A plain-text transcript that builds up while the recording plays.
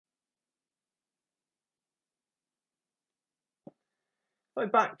If I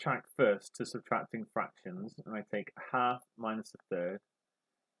backtrack first to subtracting fractions and I take a half minus a third,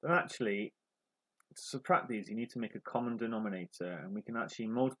 then actually to subtract these you need to make a common denominator, and we can actually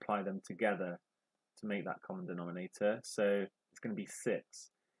multiply them together to make that common denominator. So it's going to be 6.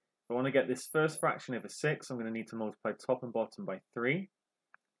 If I want to get this first fraction over 6, I'm going to need to multiply top and bottom by 3. If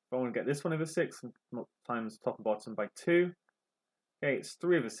I want to get this one over 6 times top and bottom by 2, okay, it's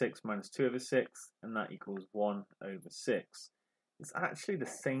 3 over 6 minus 2 over 6, and that equals 1 over 6. It's actually the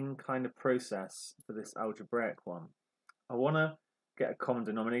same kind of process for this algebraic one. I want to get a common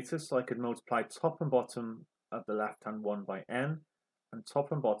denominator, so I could multiply top and bottom of the left hand one by n, and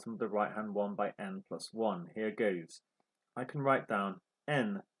top and bottom of the right hand one by n plus 1. Here goes. I can write down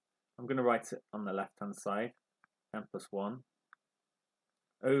n. I'm going to write it on the left hand side, n plus 1,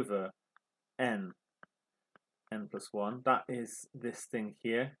 over n plus 1. That is this thing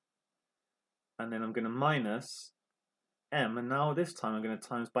here. And then I'm going to minus m, and now this time I'm going to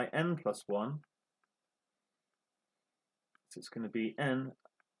times by n plus 1. So it's going to be n,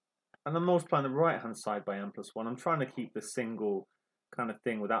 and I'm multiplying the right hand side by n plus 1. I'm trying to keep the single kind of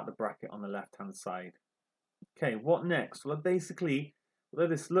thing without the bracket on the left hand side. Okay, what next? Well, basically, although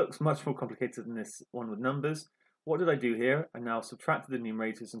this looks much more complicated than this one with numbers, what did I do here? I now subtracted the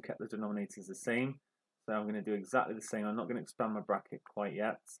numerators and kept the denominators the same. So I'm going to do exactly the same. I'm not going to expand my bracket quite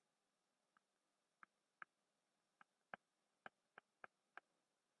yet.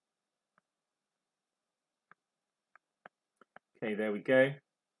 Okay, there we go.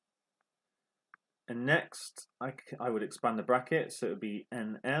 And next, I would expand the bracket, so it would be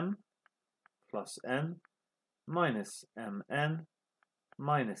nm plus n minus mn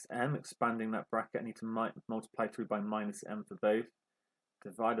minus m. Expanding that bracket, I need to multiply through by minus m for both,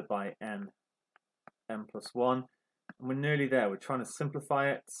 divided by n plus 1. And we're nearly there. We're trying to simplify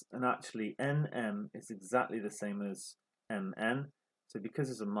it, and actually nm is exactly the same as mn. So because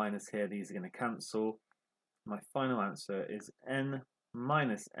there's a minus here, these are going to cancel. My final answer is n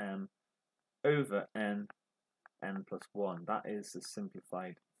minus m over n plus 1. That is a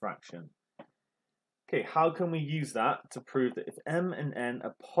simplified fraction. Okay, how can we use that to prove that if m and n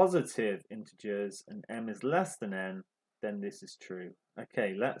are positive integers and m is less than n, then this is true?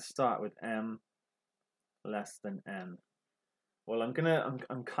 Okay, let's start with m less than n. Well, I'm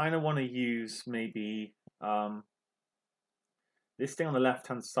kind of want to use maybe this thing on the left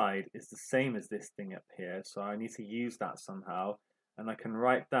hand side is the same as this thing up here, so I need to use that somehow. And I can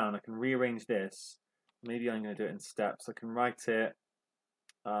write down, I can rearrange this. Maybe I'm going to do it in steps. I can write it,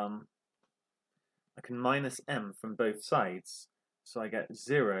 I can minus m from both sides. So I get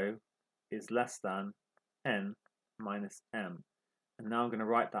 0 is less than n minus m. And now I'm going to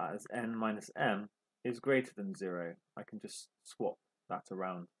write that as n minus m is greater than 0. I can just swap that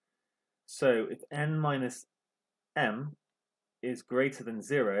around. So if n minus m is greater than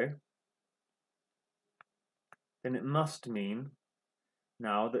 0, then it must mean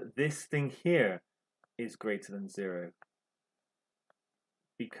now that this thing here is greater than 0,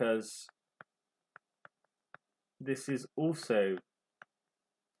 because this is also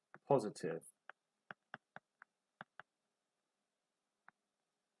positive.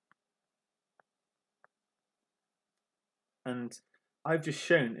 And I've just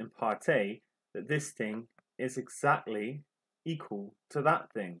shown in part A that this thing is exactly equal to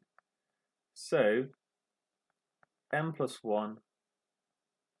that thing. So m plus 1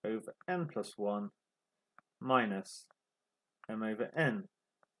 over n plus 1 minus m over n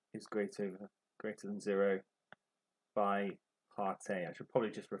is greater than 0 by part A. I should probably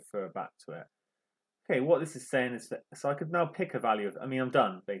just refer back to it. Okay, what this is saying is that, so I could now pick a value of, I'm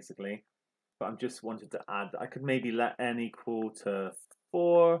done basically, but I'm just wanted to add, I could maybe let n equal to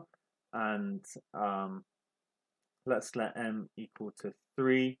 4, and let's let m equal to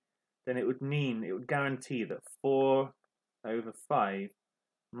 3. Then it would guarantee that 4 over 5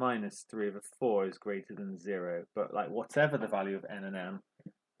 minus 3 over 4 is greater than 0. But like whatever the value of n and m,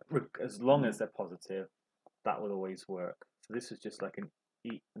 as long as they're positive, that will always work. So this is just like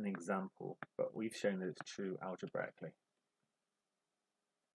an example, but we've shown that it's true algebraically.